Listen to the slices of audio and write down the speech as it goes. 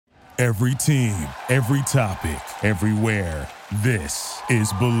Every team, every topic, everywhere. This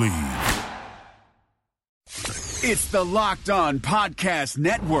is Believe. It's the Locked On Podcast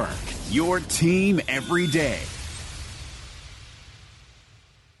Network, your team every day.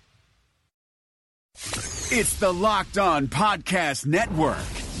 It's the Locked On Podcast Network,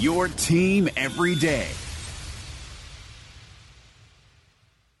 your team every day.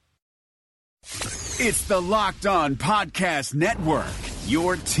 It's the Locked On Podcast Network,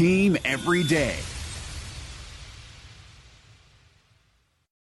 your team every day.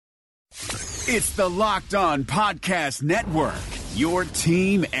 It's the Locked On Podcast Network, your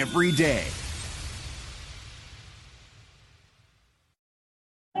team every day.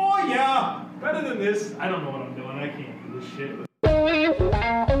 Oh yeah, better than this. I don't know what I'm doing. I can't do this shit.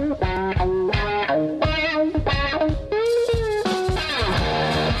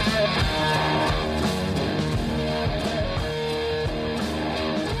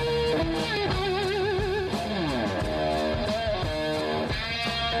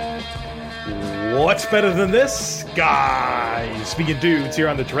 What's better than this? Guys, speaking dudes here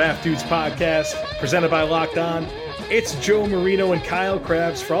on the Draft Dudes podcast, presented by Locked On. It's Joe Marino and Kyle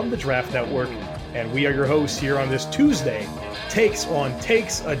Krabs from the Draft Network, and we are your hosts here on this Tuesday Takes on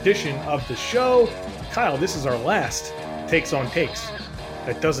Takes edition of the show. Kyle, this is our last Takes on Takes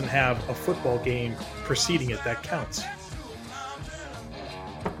that doesn't have a football game preceding it that counts.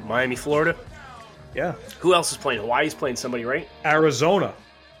 Miami, Florida. Yeah. Who else is playing? Hawaii's playing somebody, right? Arizona.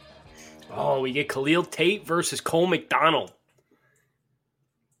 Oh, we get Khalil Tate versus Cole McDonald.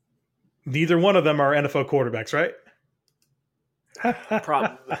 Neither one of them are NFL quarterbacks, right?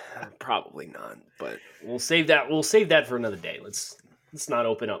 Probably not, but we'll save that. We'll save that for another day. Let's not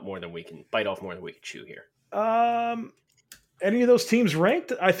open up more than we can bite off more than we can chew here. Any of those teams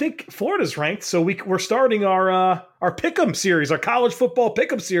ranked? I think Florida's ranked, so we're starting our Pick'em series, our college football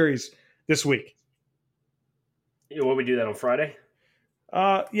Pick'em series this week. You know, what we do that on Friday?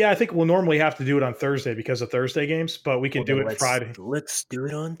 Yeah, I think we'll normally have to do it on Thursday because of Thursday games, but we can do it Friday. Let's do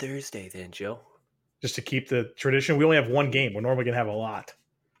it on Thursday then, Joe. Just to keep the tradition. We only have one game. We're normally going to have a lot.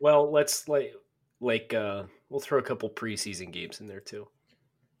 Well, let's we'll throw a couple preseason games in there too.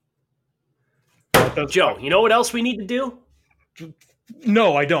 Joe, you know what else we need to do?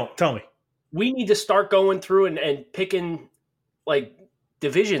 No, I don't. Tell me. We need to start going through and picking like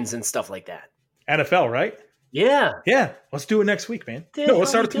divisions and stuff like that. NFL, right? Yeah. Yeah. Let's do it next week, man. No, let's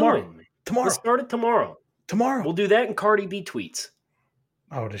start it tomorrow. Tomorrow. Let's start it tomorrow. Tomorrow. We'll do that in Cardi B tweets.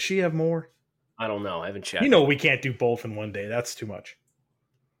 Oh, does she have more? I don't know. I haven't checked. You know we can't do both in one day. That's too much.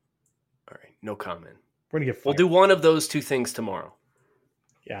 All right. No comment. We're going to get fired. We'll do one of those two things tomorrow.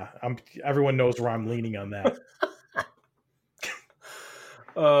 Yeah. Everyone knows where I'm leaning on that.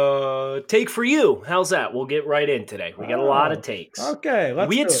 Take for you. How's that? We'll get right in today. We got a lot of takes. Okay.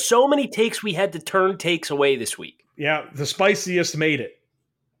 We had so many takes we had to turn takes away this week. Yeah. The spiciest made it.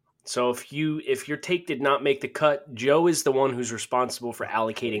 So if your take did not make the cut, Joe is the one who's responsible for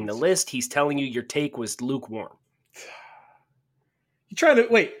allocating the list. He's telling you your take was lukewarm. You trying to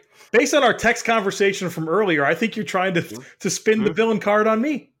wait? Based on our text conversation from earlier, I think you're trying to spin the villain card on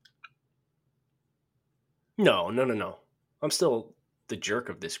me. No. I'm still the jerk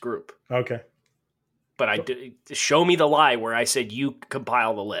of this group. Okay. But show me the lie where I said you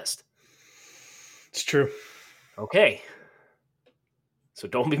compile the list. It's true. Okay. So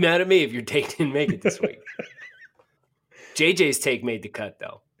don't be mad at me if your take didn't make it this week. JJ's take made the cut,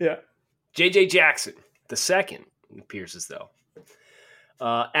 though. Yeah. JJ Jackson, the second, it appears as though.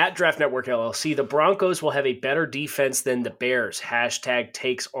 At Draft Network LLC, the Broncos will have a better defense than the Bears. Hashtag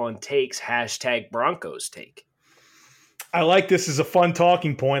takes on takes. Hashtag Broncos take. I like this as a fun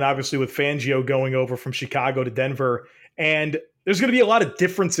talking point, obviously, with Fangio going over from Chicago to Denver. And there's going to be a lot of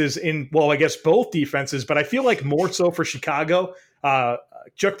differences in, well, I guess both defenses, but I feel like more so for Chicago.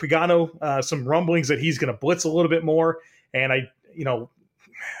 Chuck Pagano, some rumblings that he's going to blitz a little bit more. And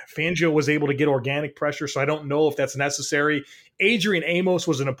Fangio was able to get organic pressure, so I don't know if that's necessary. Adrian Amos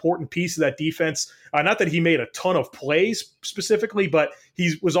was an important piece of that defense. Not that he made a ton of plays specifically, but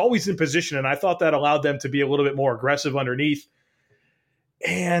he was always in position, and I thought that allowed them to be a little bit more aggressive underneath.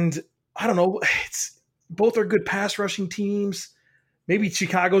 And I don't know, both are good pass rushing teams. Maybe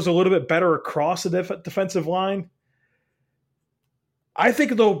Chicago's a little bit better across the defensive line. I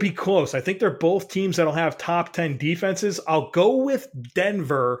think they'll be close. I think they're both teams that'll have top 10 defenses. I'll go with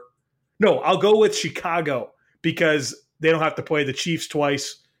Denver. No, I'll go with Chicago because they don't have to play the Chiefs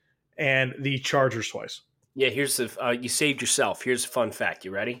twice and the Chargers twice. Yeah, here's you saved yourself. Here's a fun fact.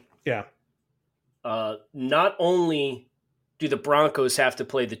 You ready? Yeah. Not only do the Broncos have to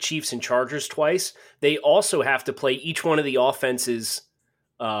play the Chiefs and Chargers twice, they also have to play each one of the offenses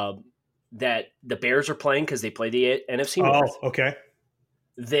that the Bears are playing because they play the NFC North. Oh, okay.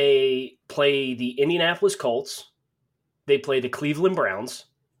 They play the Indianapolis Colts. They play the Cleveland Browns.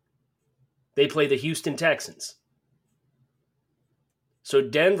 They play the Houston Texans. So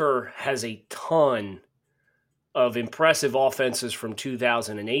Denver has a ton of impressive offenses from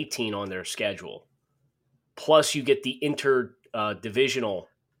 2018 on their schedule. Plus, you get the interdivisional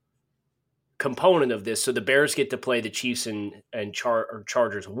component of this. So the Bears get to play the Chiefs and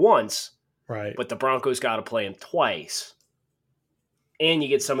Chargers once, Right. but the Broncos got to play them twice. And you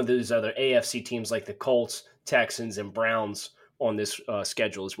get some of those other AFC teams like the Colts, Texans, and Browns on this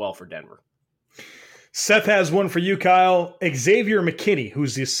schedule as well for Denver. Seth has one for you, Kyle. Xavier McKinney,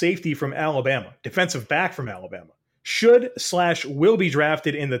 who's the safety from Alabama, defensive back from Alabama, should/will be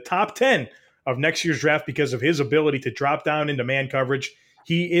drafted in the top 10 of next year's draft because of his ability to drop down into man coverage.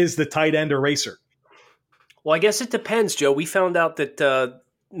 He is the tight end eraser. Well, I guess it depends, Joe. We found out that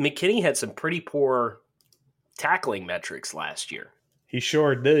McKinney had some pretty poor tackling metrics last year. He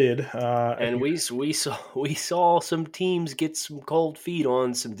sure did. And we saw some teams get some cold feet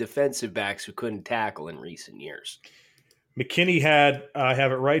on some defensive backs who couldn't tackle in recent years. McKinney had, I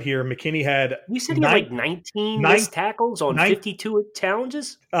have it right here, McKinney had... You said he had like 19 missed tackles on 52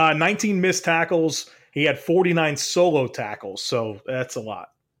 challenges? 19 missed tackles. He had 49 solo tackles, so that's a lot.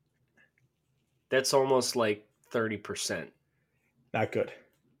 That's almost like 30%. Not good.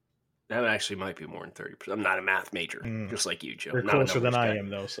 That actually might be more than 30%. I'm not a math major, just like you, Joe. You're closer than I am,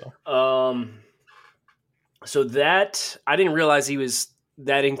 though. So that I didn't realize he was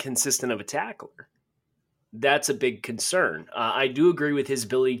that inconsistent of a tackler. That's a big concern. I do agree with his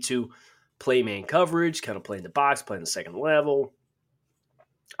ability to play man coverage, kind of play in the box, play in the second level.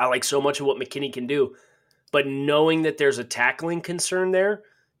 I like so much of what McKinney can do, but knowing that there's a tackling concern there,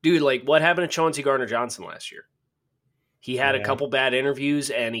 dude, like what happened to Chauncey Gardner-Johnson last year? He had a couple bad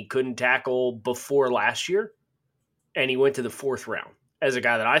interviews and he couldn't tackle before last year. And he went to the 4th round as a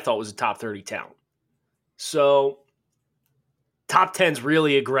guy that I thought was a top 30 talent. So top 10's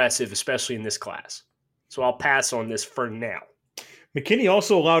really aggressive, especially in this class. So I'll pass on this for now. McKinney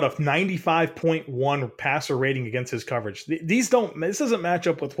also allowed a 95.1 passer rating against his coverage. This doesn't match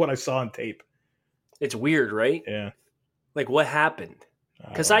up with what I saw on tape. It's weird, right? Yeah. Like what happened?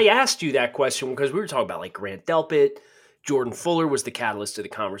 Because I asked you that question because we were talking about like Grant Delpit. Jordan Fuller was the catalyst to the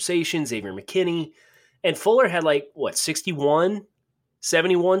conversation, Xavier McKinney. And Fuller had 71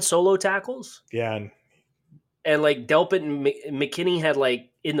 solo tackles? Yeah. And Delpit and McKinney had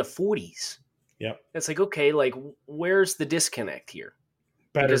in the 40s. Yep. It's okay, where's the disconnect here?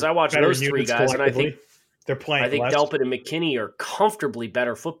 Better, because I watched those three guys, and I think they're playing. I think less. Delpit and McKinney are comfortably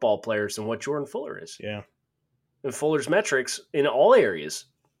better football players than what Jordan Fuller is. Yeah. And Fuller's metrics in all areas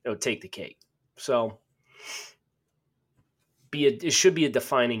would take the cake. So it should be a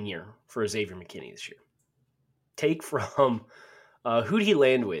defining year for Xavier McKinney this year. Take from who did he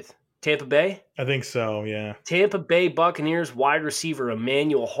land with? Tampa Bay? I think so, yeah. Tampa Bay Buccaneers wide receiver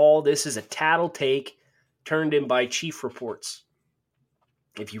Emmanuel Hall. This is a tattle take turned in by Chief Reports.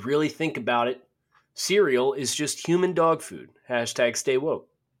 If you really think about it, cereal is just human dog food. # stay woke.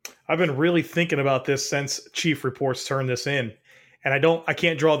 I've been really thinking about this since Chief Reports turned this in, and I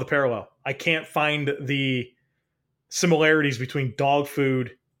can't draw the parallel. I can't find the similarities between dog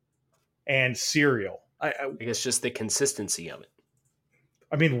food and cereal. I guess just the consistency of it.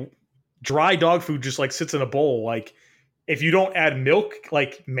 I mean, dry dog food just sits in a bowl. If you don't add milk,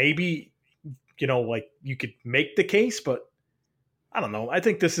 maybe, you could make the case, but I don't know. I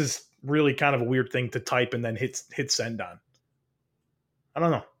think this is really kind of a weird thing to type and then hit send on. I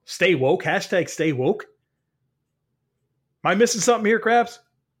don't know. Stay woke. # stay woke. Am I missing something here, Krabs?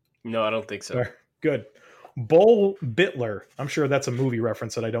 No, I don't think so. Good. Bull Bitler. I'm sure that's a movie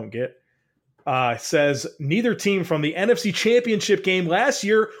reference that I don't get. Says neither team from the NFC Championship game last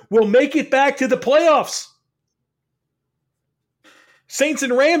year will make it back to the playoffs. Saints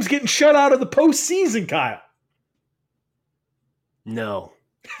and Rams getting shut out of the postseason, Kyle. No.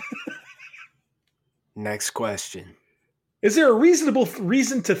 Next question. Is there a reasonable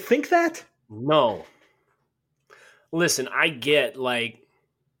reason to think that? No. Listen, I get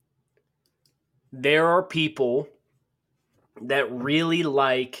there are people that really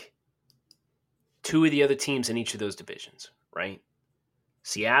like two of the other teams in each of those divisions, right?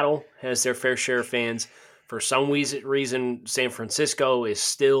 Seattle has their fair share of fans. For some reason, San Francisco is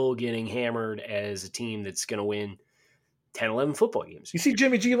still getting hammered as a team that's going to win 10, 11 football games. You see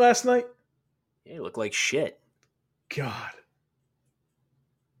Jimmy G last night? Yeah, he looked like shit. God.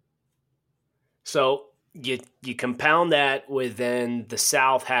 So you compound that with then the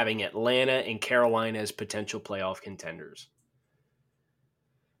South having Atlanta and Carolina as potential playoff contenders.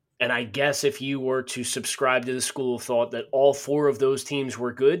 And I guess if you were to subscribe to the school of thought that all 4 of those teams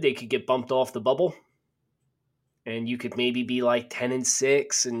were good, they could get bumped off the bubble. And you could maybe be like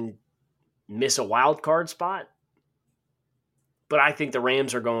 10-6 and miss a wild card spot. But I think the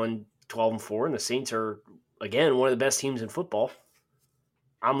Rams are going 12-4, and the Saints are, again, one of the best teams in football.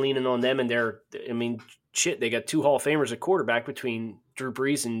 I'm leaning on them, and they got 2 Hall of Famers at quarterback between Drew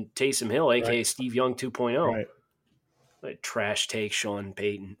Brees and Taysom Hill, a.k.a. Steve Young 2.0. Right. Like, trash take, Sean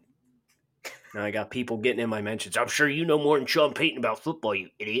Payton. Now I got people getting in my mentions. I'm sure you know more than Sean Payton about football, you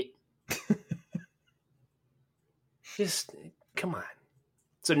idiot. Just, come on.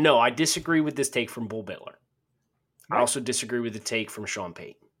 So, no, I disagree with this take from Bull Bittler. I also disagree with the take from Sean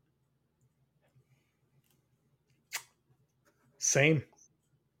Payton. Same.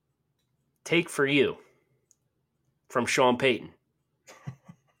 Take for you from Sean Payton.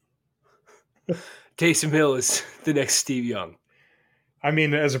 Taysom Hill is the next Steve Young. I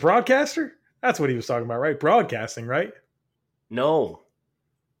mean, as a broadcaster, that's what he was talking about, right? Broadcasting, right? No.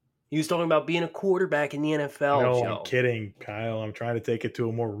 He was talking about being a quarterback in the NFL. No, Joe. I'm kidding, Kyle. I'm trying to take it to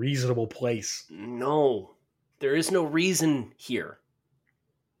a more reasonable place. No. There is no reason here.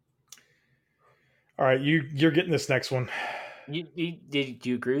 All right, you're getting this next one. Did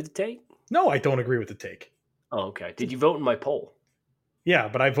you agree with the take? No, I don't agree with the take. Oh, okay. Did you vote in my poll? Yeah,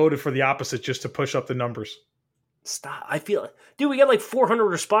 but I voted for the opposite just to push up the numbers. Stop. I feel it. Dude, we got like 400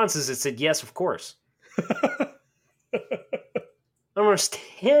 responses that said yes, of course. I don't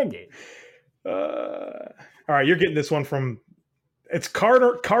understand it. All right, you're getting this one from it's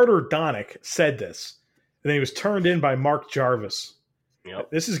Carter Donick said this. And then he was turned in by Mark Jarvis.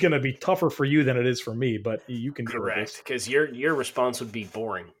 Yep. This is going to be tougher for you than it is for me, but you can deal with this. Correct, because your response would be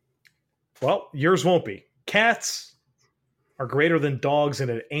boring. Well, yours won't be. Cats are greater than dogs,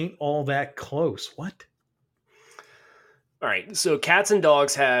 and it ain't all that close. What? All right, so cats and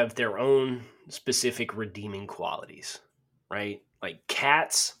dogs have their own specific redeeming qualities, right? Like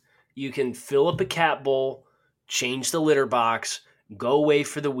cats, you can fill up a cat bowl, change the litter box, go away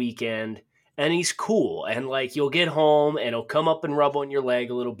for the weekend, and he's cool. And like you'll get home and he'll come up and rub on your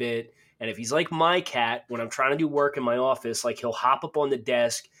leg a little bit. And if he's like my cat, when I'm trying to do work in my office, like he'll hop up on the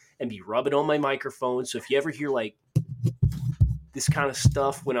desk and be rubbing on my microphone. So if you ever hear like this kind of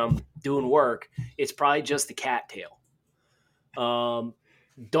stuff when I'm doing work, it's probably just the cat tail.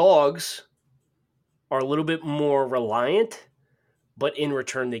 Dogs are a little bit more reliant, but in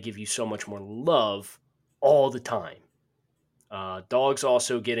return, they give you so much more love all the time. Dogs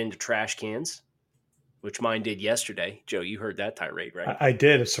also get into trash cans, which mine did yesterday. Joe, you heard that tirade, right? I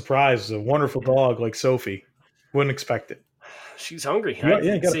did. A surprise. A wonderful dog like Sophie. Wouldn't expect it. She's hungry. Yeah,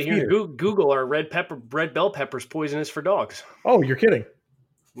 you gotta See feed here, her. Google are red bell peppers poisonous for dogs? Oh, you're kidding.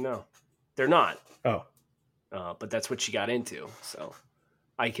 No, they're not. Oh. But that's what she got into. So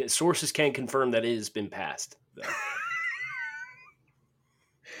sources can confirm that it has been passed.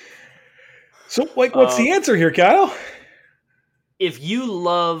 So, like, what's the answer here, Kyle? If you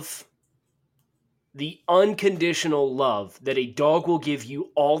love the unconditional love that a dog will give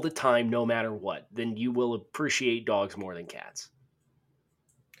you all the time, no matter what, then you will appreciate dogs more than cats.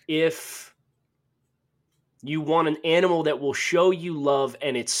 If you want an animal that will show you love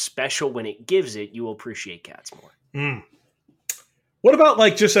and it's special when it gives it, you will appreciate cats more. What about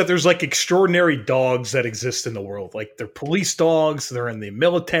like just that there's like extraordinary dogs that exist in the world? Like they're police dogs, they're in the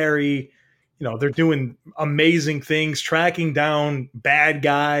military, you know, they're doing amazing things, tracking down bad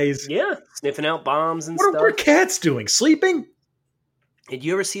guys. Yeah, sniffing out bombs and What stuff. are cats doing? Sleeping? Did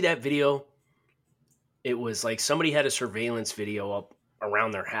you ever see that video? It was like somebody had a surveillance video up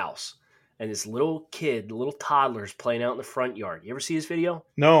around their house. And this little kid, little toddler's playing out in the front yard. You ever see this video?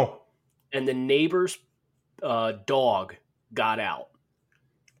 No. And the neighbor's dog got out.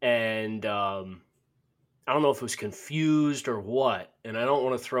 And I don't know if it was confused or what. And I don't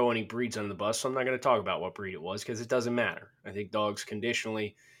want to throw any breeds under the bus, so I'm not going to talk about what breed it was because it doesn't matter. I think dogs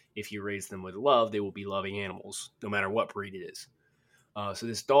conditionally, if you raise them with love, they will be loving animals, no matter what breed it is. So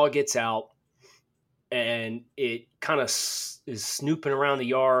this dog gets out, and it kind of is snooping around the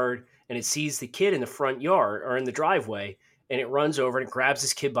yard, and it sees the kid in the front yard or in the driveway, and it runs over and it grabs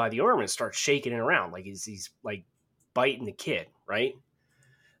this kid by the arm and starts shaking it around like he's like biting the kid, right?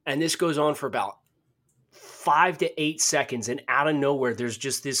 And this goes on for about 5 to 8 seconds, and out of nowhere, there's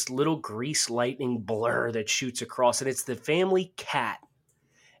just this little grease lightning blur that shoots across, and it's the family cat,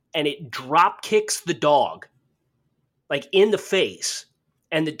 and it drop kicks the dog, like in the face,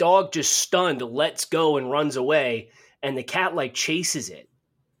 and the dog just stunned, lets go and runs away, and the cat like chases it.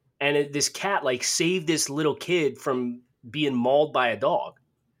 And this cat like saved this little kid from being mauled by a dog.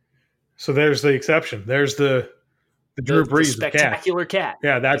 So there's the exception. There's the The Drew Brees the spectacular cat.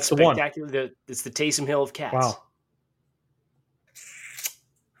 Yeah, that's the one. It's the Taysom Hill of cats. Wow.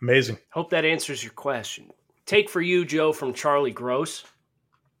 Amazing. Hope that answers your question. Take for you, Joe, from Charlie Gross.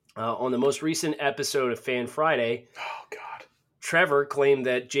 On the most recent episode of Fan Friday, Oh, God. Trevor claimed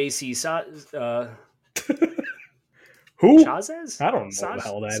that JC Who? Chazes? I don't know what the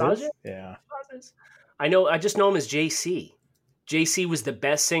hell that is. Yeah. I just know him as JC. JC was the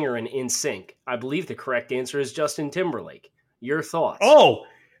best singer in NSYNC. I believe the correct answer is Justin Timberlake. Your thoughts? Oh,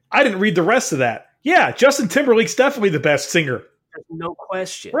 I didn't read the rest of that. Yeah, Justin Timberlake's definitely the best singer. There's no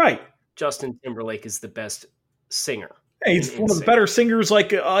question. Right. Justin Timberlake is the best singer. Hey, he's one of the better singers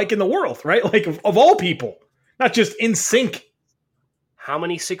like in the world, right? Like of all people, not just in sync. How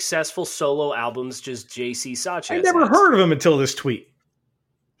many successful solo albums does JC Sanchez I never heard of him until this tweet.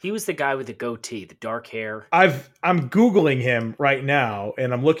 He was the guy with the goatee, the dark hair. I'm Googling him right now,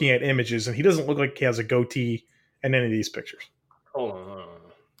 and I'm looking at images, and he doesn't look like he has a goatee in any of these pictures. Hold on.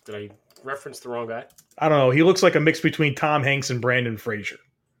 Did I reference the wrong guy? I don't know. He looks like a mix between Tom Hanks and Brandon Fraser.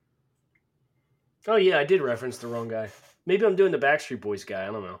 Oh, yeah, I did reference the wrong guy. Maybe I'm doing the Backstreet Boys guy. I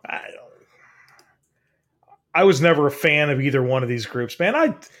don't know. I was never a fan of either one of these groups,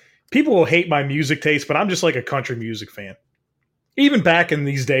 man. People will hate my music taste, but I'm just like a country music fan. Even back in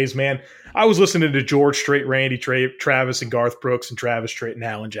these days, man, I was listening to George Strait, Randy Travis, and Garth Brooks, and Travis Tritt and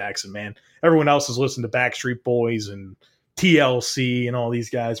Alan Jackson, man. Everyone else is listening to Backstreet Boys and TLC and all these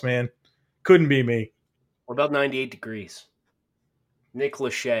guys, man. Couldn't be me. What about 98 Degrees? Nick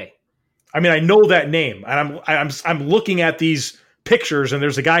Lachey. I mean, I know that name, and I'm looking at these pictures, and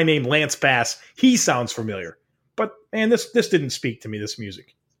there's a guy named Lance Bass. He sounds familiar, but man, this didn't speak to me. This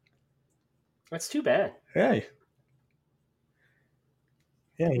music. That's too bad. Hey.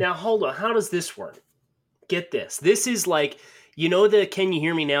 Yeah. Now hold on. How does this work? Get this. This is like, you know the "Can You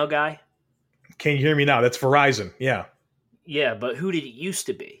Hear Me Now" guy? Can you hear me now? That's Verizon. Yeah. Yeah, but who did it used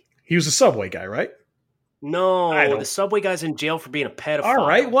to be? He was a Subway guy, right? No, the Subway guy's in jail for being a pedophile. All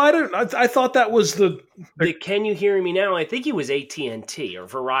right. Well, I thought that was the "Can You Hear Me Now"? I think he was AT&T or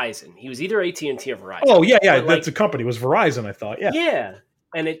Verizon. He was either AT&T or Verizon. Oh yeah. That's a company. It was Verizon. I thought. Yeah. Yeah,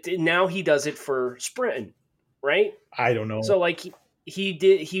 and now he does it for Sprint, right? I don't know. So like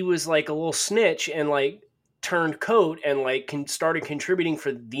he was like a little snitch and like turned coat and like started contributing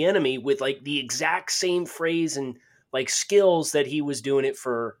for the enemy with like the exact same phrase and like skills that he was doing it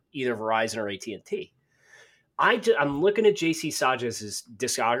for either Verizon or AT&T. I'm looking at JC Sanchez'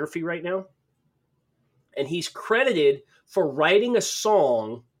 discography right now, and he's credited for writing a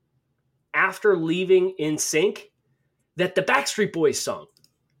song after leaving NSYNC that the Backstreet Boys sung.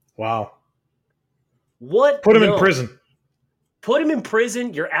 Wow. What? Put him in prison. Put him in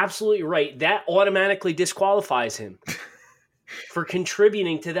prison. You're absolutely right. That automatically disqualifies him for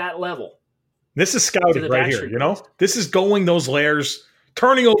contributing to that level. This is scouting right here, you know? This is going those layers,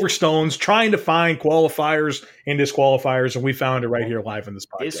 turning over stones, trying to find qualifiers and disqualifiers, and we found it right here live in this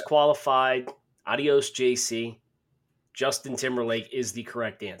podcast. Disqualified. Adios, JC. Justin Timberlake is the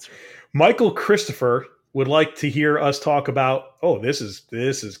correct answer. Michael Christopher would like to hear us talk about, this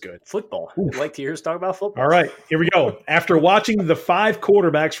is good. Football. Would like to hear us talk about football. All right, here we go. After watching the 5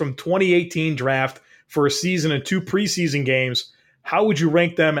 quarterbacks from 2018 draft for a season and 2 preseason games, how would you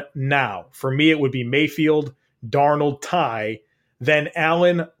rank them now? For me, it would be Mayfield, Darnold, Ty, then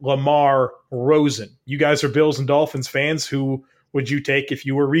Allen, Lamar, Rosen. You guys are Bills and Dolphins fans. Who would you take if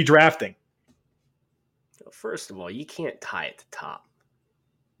you were redrafting? First of all, you can't tie at the top.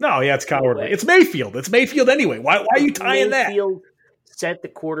 No, yeah, it's cowardly. It's Mayfield. It's Mayfield anyway. Why are you tying Mayfield set the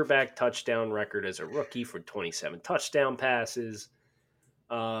quarterback touchdown record as a rookie for 27 touchdown passes.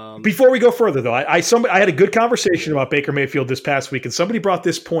 Before we go further, though, I had a good conversation about Baker Mayfield this past week, and somebody brought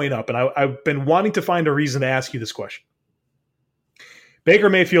this point up, and I've been wanting to find a reason to ask you this question. Baker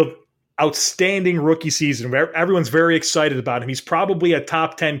Mayfield, outstanding rookie season. Everyone's very excited about him. He's probably a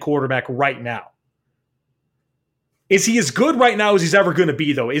top 10 quarterback right now. Is he as good right now as he's ever going to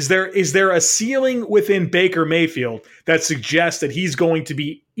be, though? Is there a ceiling within Baker Mayfield that suggests that he's going to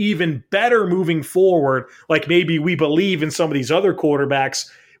be even better moving forward, like maybe we believe in some of these other quarterbacks,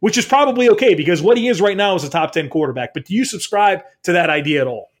 which is probably okay because what he is right now is a top 10 quarterback. But do you subscribe to that idea at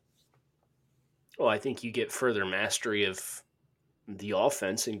all? Well, I think you get further mastery of the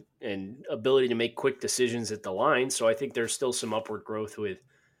offense and ability to make quick decisions at the line. So I think there's still some upward growth with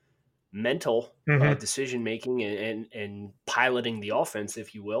mental decision making and piloting the offense,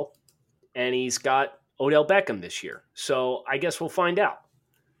 if you will. And he's got Odell Beckham this year, so I guess we'll find out.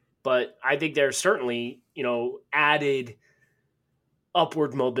 But I think there's certainly added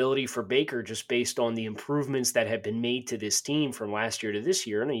upward mobility for Baker just based on the improvements that have been made to this team from last year to this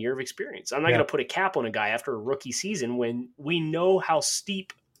year and a year of experience. I'm not going to put a cap on a guy after a rookie season when we know how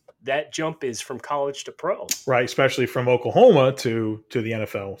steep that jump is from college to pro. Right, especially from Oklahoma to the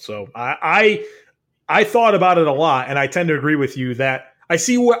NFL. So I thought about it a lot, and I tend to agree with you that I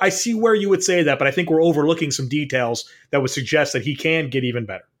see where you would say that, but I think we're overlooking some details that would suggest that he can get even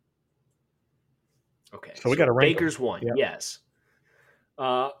better. Okay, so we got to rank Baker's him. 1, yes.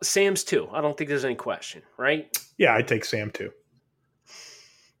 Sam's 2. I don't think there's any question, right? Yeah, I'd take Sam 2.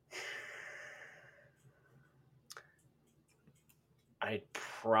 I'd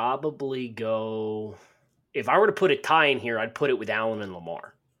probably go – if I were to put a tie in here, I'd put it with Allen and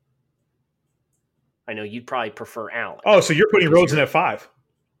Lamar. I know you'd probably prefer Allen. Oh, so you're putting Rosen at 5?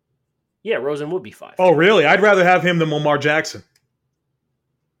 Yeah, Rosen would be 5. Oh, really? I'd rather have him than Lamar Jackson.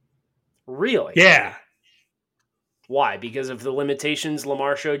 Really? Yeah. Why? Because of the limitations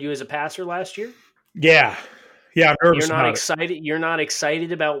Lamar showed you as a passer last year? Yeah. Yeah, I'm nervous You're not about excited. You're not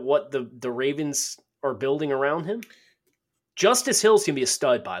excited about what the Ravens are building around him? Justice Hill's gonna be a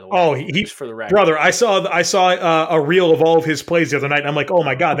stud, by the way. Oh, he for the record. Brother, I saw a reel of all of his plays the other night, and I'm like, oh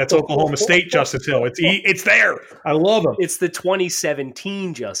my God, that's Oklahoma State Justice Hill. It's there. I love him. It's the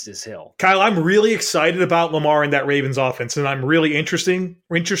 2017 Justice Hill. Kyle, I'm really excited about Lamar and that Ravens offense, and I'm really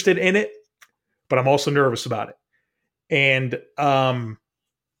interested in it, but I'm also nervous about it. And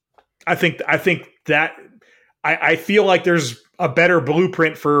I think that I feel like there's a better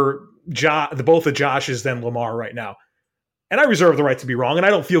blueprint for both of Josh's than Lamar right now. And I reserve the right to be wrong, and I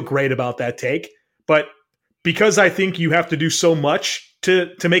don't feel great about that take. But because I think you have to do so much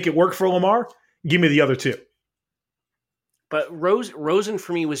to make it work for Lamar, give me the other two. But Rosen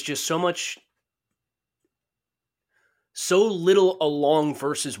for me was just so little along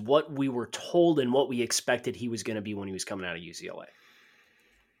versus what we were told and what we expected he was going to be when he was coming out of UCLA.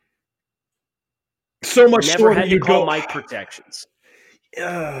 So much never had to call Mike protections.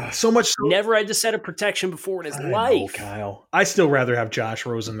 So much. Never had to set a protection before in his life. Kyle, I still rather have Josh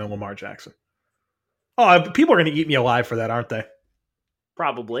Rosen than Lamar Jackson. Oh, people are going to eat me alive for that, aren't they?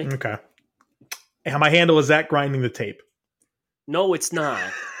 Probably. Okay. And my handle is at grinding the tape. No, it's not.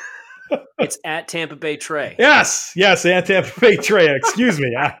 It's at Tampa Bay Trey. Yes, at Tampa Bay Trey. Excuse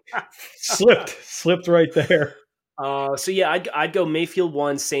me, I slipped right there. So yeah, I'd go Mayfield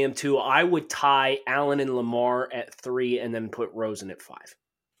 1, Sam 2. I would tie Allen and Lamar at 3, and then put Rosen at 5.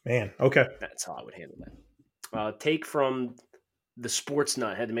 Man, okay. That's how I would handle that. Take from the sports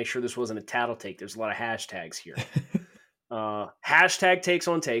nut. Had to make sure this wasn't a tattle take. There's a lot of hashtags here. Hashtag takes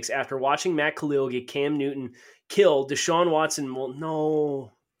on takes. After watching Matt Khalil get Cam Newton killed, Deshaun Watson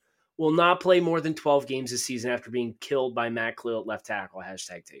will not play more than 12 games this season after being killed by Matt Khalil at left tackle.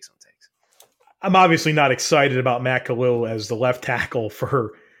 Hashtag takes on takes. I'm obviously not excited about Matt Khalil as the left tackle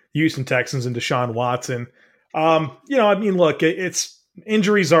for Houston Texans and Deshaun Watson. Look, it's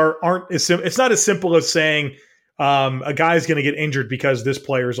injuries aren't it's not as simple as saying a guy's going to get injured because this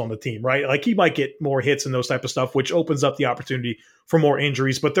player is on the team, right? Like he might get more hits and those type of stuff, which opens up the opportunity for more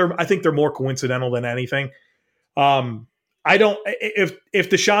injuries. But I think they're more coincidental than anything. If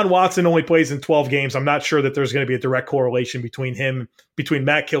Deshaun Watson only plays in 12 games, I'm not sure that there's going to be a direct correlation between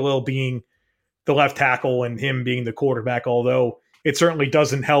Matt Khalil being the left tackle and him being the quarterback, although it certainly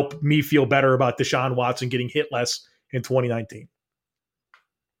doesn't help me feel better about Deshaun Watson getting hit less in 2019.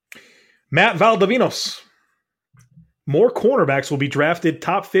 Matt Valdovinos. More cornerbacks will be drafted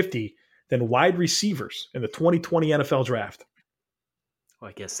top 50 than wide receivers in the 2020 NFL draft. Well,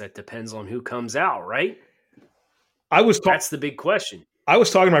 I guess that depends on who comes out, right? That's the big question. I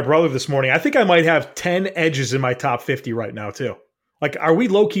was talking to my brother this morning. I think I might have 10 edges in my top 50 right now, too. Like, are we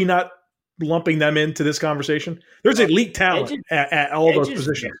low-key not lumping them into this converation? There's elite talent at all those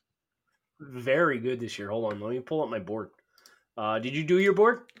positions. Very good this year. Hold on. Let me pull up my board. Did you do your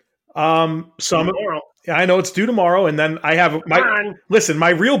board? Tomorrow. I know it's due tomorrow, and then I have my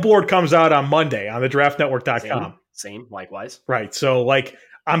real board comes out on Monday on the draftnetwork.com. Same, likewise. Right. So,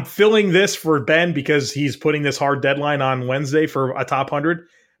 I'm filling this for Ben because he's putting this hard deadline on Wednesday for a top 100.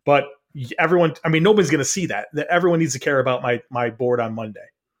 But nobody's going to see that. Everyone needs to care about my board on Monday.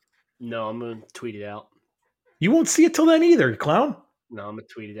 No, I'm going to tweet it out. You won't see it till then either, clown. No, I'm going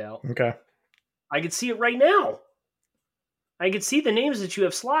to tweet it out. Okay. I can see it right now. I can see the names that you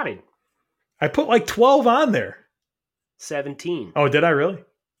have slotted. I put 12 on there. 17. Oh, did I really?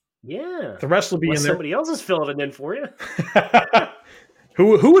 Yeah. The rest will be in there. Somebody else is filling it in for you.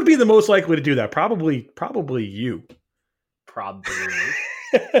 Who would be the most likely to do that? Probably you. Probably.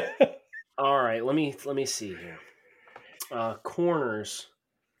 All right, let me see here. Corners.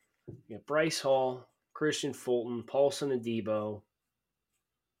 You got Bryce Hall, Christian Fulton, Paulson Adebo,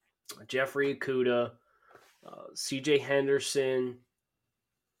 Jeffrey Okudah, C.J. Henderson,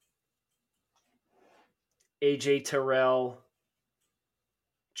 A.J. Terrell,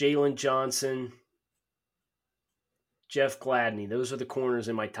 Jalen Johnson, Jeff Gladney. Those are the corners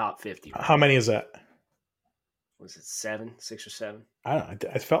in my top 50. How many is that? Was it 6 or 7? I don't know.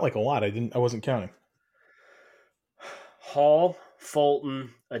 It felt like a lot. I wasn't counting. Hall,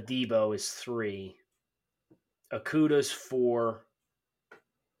 Fulton, Adebo is 3. Okudah's 4.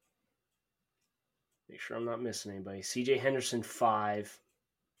 Make sure I'm not missing anybody. C.J. Henderson, 5.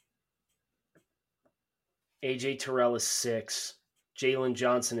 A.J. Terrell is 6. Jalen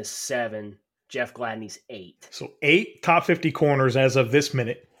Johnson is 7. Jeff Gladney's 8. So 8 top 50 corners as of this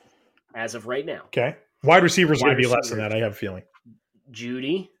minute. As of right now. Okay. Wide receivers going to be less than that, I have a feeling.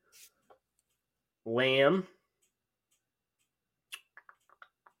 Judy, Lamb,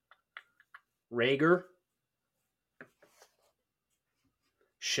 Rager,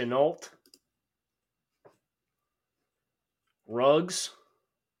 Chenault, Ruggs.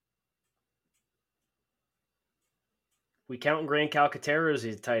 We counting Grand Calcaterra, or is he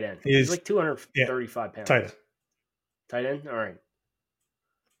a tight end? He's like 235 pounds. Tight end. Tight end? All right.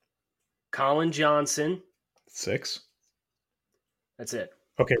 Colin Johnson. 6. That's it.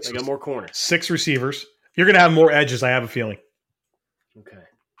 Okay. I got more corners. 6 receivers. You're going to have more edges, I have a feeling. Okay.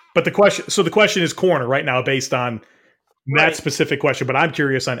 But the question is corner right now based on that specific question, but I'm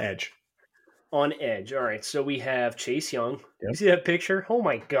curious on edge. On edge. All right. So we have Chase Young. Yep. You see that picture? Oh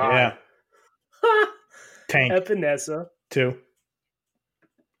my God. Yeah. Tank. Epinesa. 2.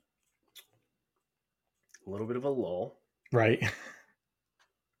 A little bit of a lull. Right.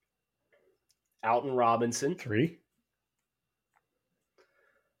 Alton Robinson. 3.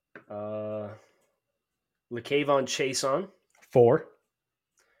 LeKayvon Chason. 4.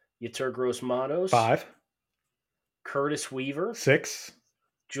 Yetur Gross-Matos. 5. Curtis Weaver. 6.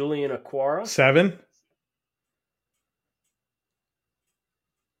 Julian Aquara. 7.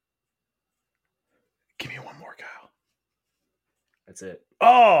 Give me one more, Kyle. That's it.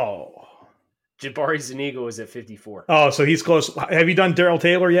 Oh. Jabari Zuniga was at 54. Oh, so he's close. Have you done Darrell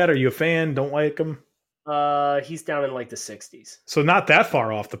Taylor yet? Are you a fan? Don't like him? He's down in like the 60s. So not that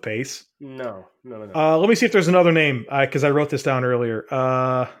far off the pace. No. Let me see if there's another name because I wrote this down earlier.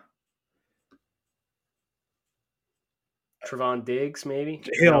 Trevon Diggs, maybe?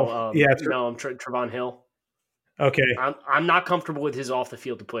 Hill. I'm Trevon Hill. Okay. I'm not comfortable with his off the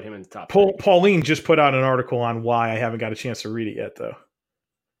field to put him in the top. Pauline just put out an article on why. I haven't got a chance to read it yet, though.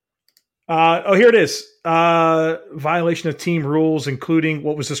 Here it is. Violation of team rules, including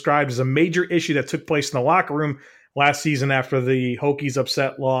what was described as a major issue that took place in the locker room last season after the Hokies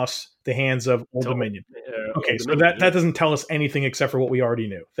upset loss the hands of Old Dominion. Okay, so that doesn't tell us anything except for what we already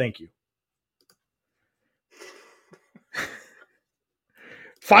knew. Thank you.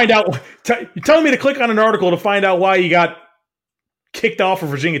 Find out. You're telling me to click on an article to find out why you got kicked off of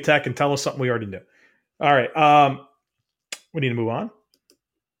Virginia Tech and tell us something we already knew. All right. We need to move on.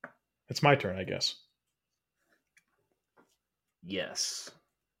 It's my turn, I guess. Yes.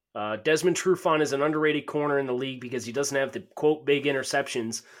 Desmond Trufant is an underrated corner in the league because he doesn't have the, quote, big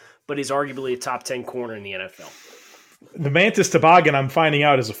interceptions, but he's arguably a top 10 corner in the NFL. The Mantis Toboggan, I'm finding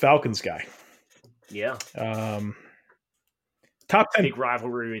out, is a Falcons guy. Yeah. Top 10. Big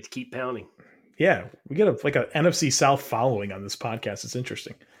rivalry with Keep Pounding. Yeah. We get a NFC South following on this podcast. It's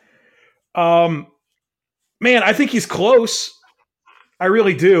interesting. Man, I think he's close. I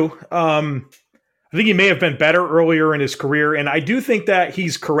really do. I think he may have been better earlier in his career. And I do think that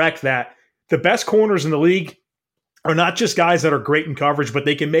he's correct that the best corners in the league are not just guys that are great in coverage, but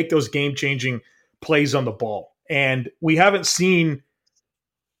they can make those game-changing plays on the ball. And we haven't seen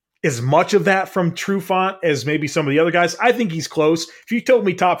as much of that from Trufant as maybe some of the other guys. I think he's close. If you told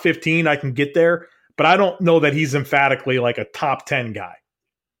me top 15, I can get there. But I don't know that he's emphatically like a top 10 guy.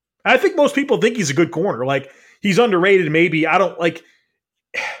 I think most people think he's a good corner. Like, he's underrated maybe.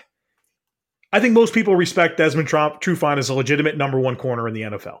 I think most people respect Desmond Trufant as a legitimate number 1 corner in the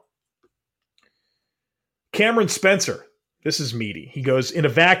NFL. Cameron Spencer. This is meaty. He goes, in a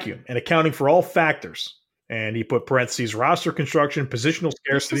vacuum and accounting for all factors. And he put parentheses, roster construction, positional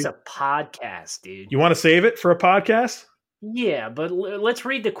scarcity. This is a podcast, dude. You want to save it for a podcast? Yeah, but let's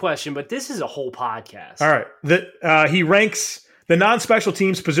read the question. But this is a whole podcast. All right. He ranks the non-special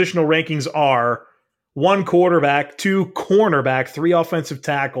teams positional rankings are 1 quarterback, 2 cornerback, 3 offensive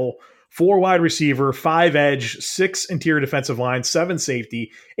tackle, 4 wide receiver, 5 edge, 6 interior defensive line, 7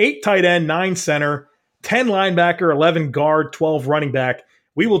 safety, 8 tight end, 9 center, 10 linebacker, 11 guard, 12 running back.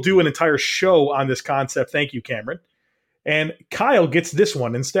 We will do an entire show on this concept. Thank you, Cameron. And Kyle gets this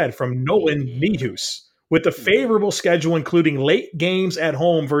one instead from Nolan Mehus. With a favorable schedule, including late games at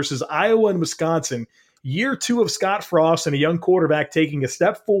home versus Iowa and Wisconsin, year 2 of Scott Frost and a young quarterback taking a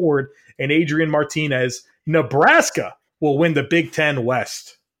step forward in Adrian Martinez, Nebraska will win the Big Ten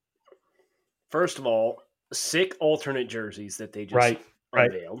West. First of all, sick alternate jerseys that they just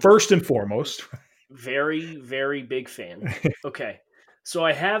unveiled. First and foremost. Very, very big fan. Okay. So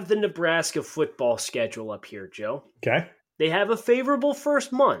I have the Nebraska football schedule up here, Joe. Okay. They have a favorable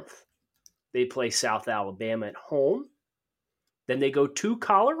first month. They play South Alabama at home. Then they go to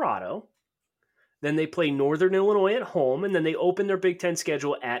Colorado. Then they play Northern Illinois at home. And then they open their Big Ten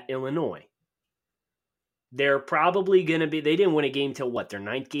schedule at Illinois. They're probably going to be – they didn't win a game till what? Their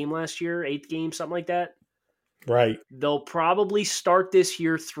 9th game last year? 8th game? Something like that? Right. They'll probably start this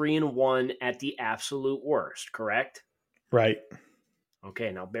year 3-1 at the absolute worst, correct? Right.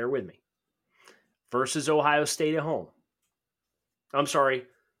 Okay, now bear with me. Versus Ohio State at home. I'm sorry.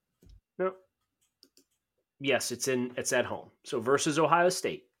 No. Yes, it's at home. So versus Ohio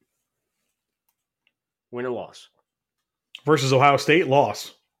State. Win or loss? Versus Ohio State,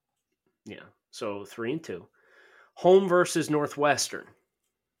 loss. Yeah. So 3-2. Home versus Northwestern.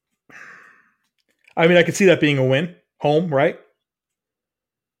 I mean, I could see that being a win. Home, right?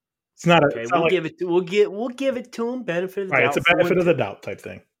 It's not okay. We'll give it to them. Benefit of the doubt. Right, it's a benefit of the doubt type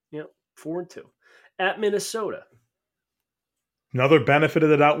thing. Yep. 4-2. At Minnesota. Another benefit of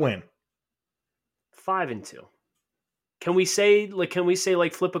the doubt win. 5-2. Can we say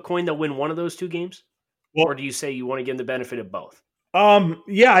flip a coin they'll win one of those 2 games? Well, or do you say you want to give them the benefit of both?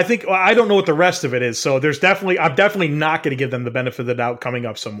 Yeah, I think I don't know what the rest of it is. So I'm definitely not going to give them the benefit of the doubt coming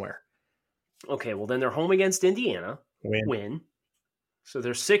up somewhere. Okay, well then they're home against Indiana. Win. So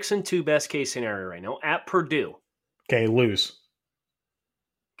they're 6-2 best case scenario right now at Purdue. Okay, lose.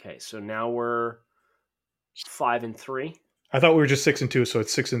 Okay, so now we're 5-3. I thought we were just 6-2, so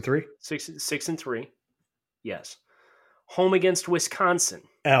it's 6-3. 6-3. Yes. Home against Wisconsin.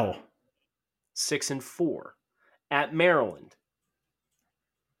 L. 6-4. At Maryland.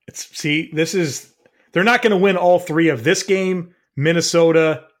 They're not going to win all 3 of this game,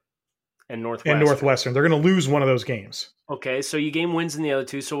 Minnesota, and Northwestern. They're going to lose one of those games. Okay, so you game wins in the other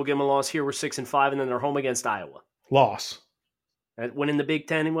 2, so we'll give them a loss here. We're 6-5, and then they're home against Iowa. Loss. Winning the Big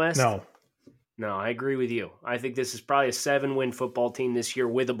Ten West? No, I agree with you. I think this is probably a 7-win football team this year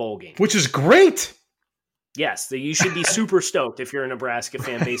with a bowl game. Which is great. Yes, you should be super stoked if you're a Nebraska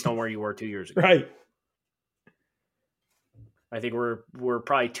fan based on where you were 2 years ago. Right. I think we're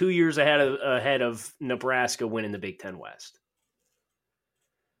probably 2 years ahead of Nebraska winning the Big Ten West.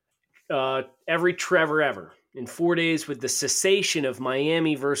 Every Trevor ever. In 4 days, with the cessation of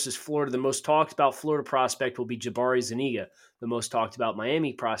Miami versus Florida, the most talked about Florida prospect will be Jabari Zuniga. The most talked about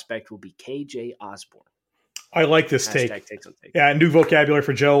Miami prospect will be KJ Osborne. I like this take. Takes on take. Yeah, new vocabulary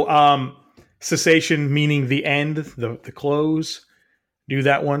for Joe. Cessation meaning the end, the close. Do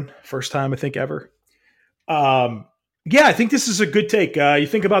that one. First time, I think, ever. Yeah, I think this is a good take. You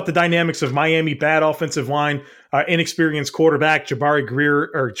think about the dynamics of Miami, bad offensive line, inexperienced quarterback,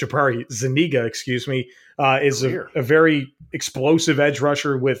 Jabari Zuniga, is a very explosive edge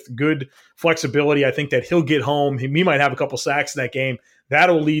rusher with good flexibility. I think that he'll get home. He might have a couple sacks in that game.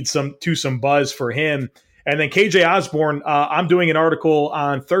 That'll lead to some buzz for him. And then KJ Osborne, I'm doing an article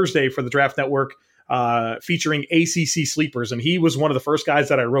on Thursday for the Draft Network featuring ACC sleepers, and he was one of the first guys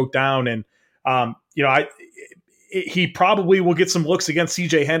that I wrote down. And he probably will get some looks against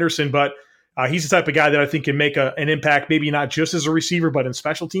CJ Henderson, but he's the type of guy that I think can make an impact, maybe not just as a receiver, but in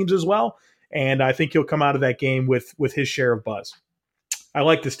special teams as well. And I think he'll come out of that game with his share of buzz. I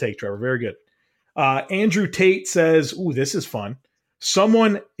like this take, Trevor. Very good. Andrew Tate says, ooh, this is fun.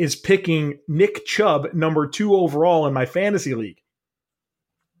 Someone is picking Nick Chubb number 2 overall in my fantasy league.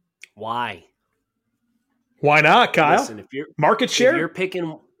 Why? Why not, Kyle? Listen, if you're market share.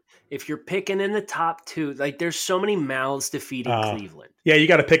 If you're picking in the top 2, like there's so many mouths to feed in Cleveland. Yeah, you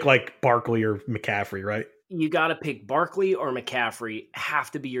got to pick like Barkley or McCaffrey, right? You got to pick Barkley or McCaffrey. Have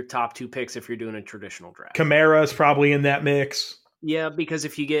to be your top 2 picks if you're doing a traditional draft. Kamara is probably in that mix. Yeah, because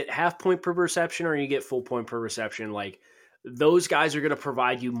if you get half point per reception or you get full point per reception, like those guys are going to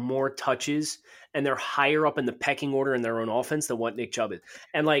provide you more touches, and they're higher up in the pecking order in their own offense than what Nick Chubb is.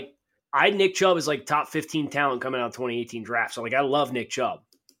 And like Nick Chubb is like top 15 talent coming out of 2018 draft. So like I love Nick Chubb.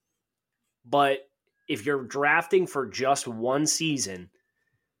 But if you're drafting for just one season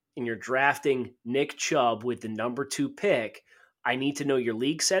and you're drafting Nick Chubb with the number 2 pick, I need to know your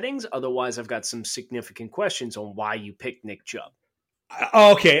league settings. Otherwise, I've got some significant questions on why you picked Nick Chubb.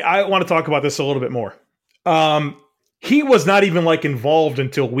 Okay, I want to talk about this a little bit more. He was not even involved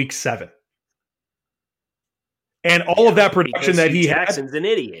until week 7. And all of that production that he Jackson's an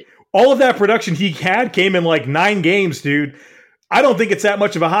idiot. all of that production he had came in like 9 games, dude. I don't think it's that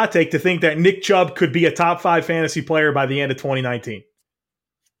much of a hot take to think that Nick Chubb could be a top 5 fantasy player by the end of 2019.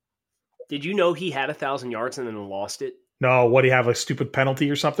 Did you know he had 1,000 yards and then lost it? No, what do you have, a stupid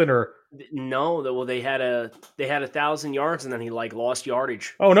penalty or something? Or no, well they had 1,000 yards and then he like lost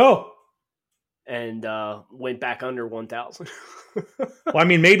yardage. Oh no. And went back under 1,000. Well, I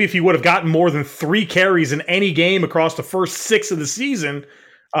mean, maybe if he would have gotten more than 3 carries in any game across the first 6 of the season.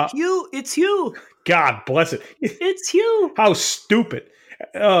 It's you. God bless it. It's you. How stupid.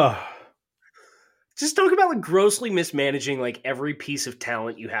 Just talk about like grossly mismanaging like every piece of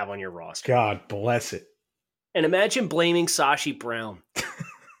talent you have on your roster. God bless it. And imagine blaming Sashi Brown.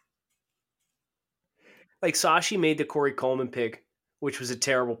 Like Sashi made the Corey Coleman pick, which was a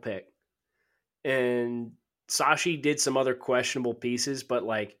terrible pick. And Sashi did some other questionable pieces, but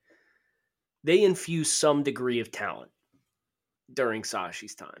like they infused some degree of talent during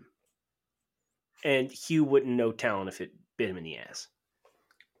Sashi's time. And Hugh wouldn't know talent if it bit him in the ass.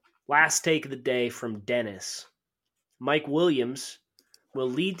 Last take of the day from Dennis. Mike Williams will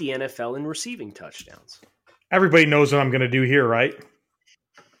lead the NFL in receiving touchdowns. Everybody knows what I'm going to do here, right?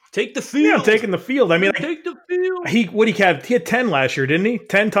 Take the field. Yeah, I'm taking the field. I mean, take the field. He had 10 last year, didn't he?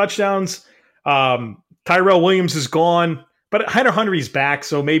 10 touchdowns. Tyrell Williams is gone, but Hunter Henry's back,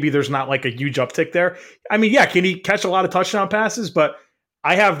 so maybe there's not like a huge uptick there. I mean, yeah, can he catch a lot of touchdown passes? But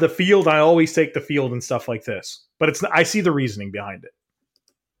I have the field. I always take the field and stuff like this. But I see the reasoning behind it.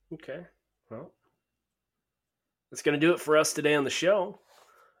 Okay. Well, that's going to do it for us today on the show.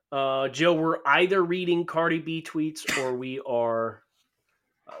 Joe, we're either reading Cardi B tweets or we are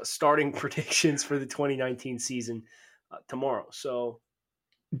starting predictions for the 2019 season tomorrow. So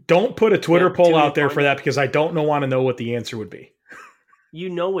don't put a Twitter poll out there for that because I don't want to know what the answer would be. You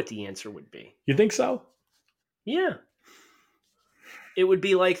know what the answer would be. You think so? Yeah. It would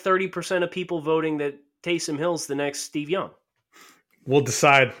be like 30% of people voting that Taysom Hill's the next Steve Young. We'll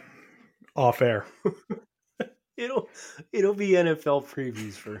decide off air. It'll be NFL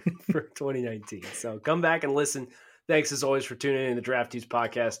previews for 2019. So come back and listen. Thanks as always for tuning in to the Draft Dudes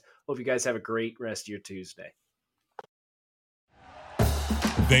podcast. Hope you guys have a great rest of your Tuesday.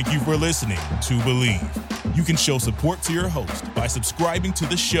 Thank you for listening to Believe. You can show support to your host by subscribing to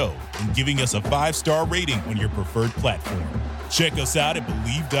the show and giving us a 5-star rating on your preferred platform. Check us out at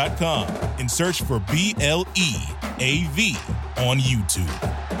Believe.com and search for BLEAV on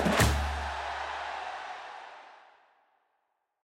YouTube.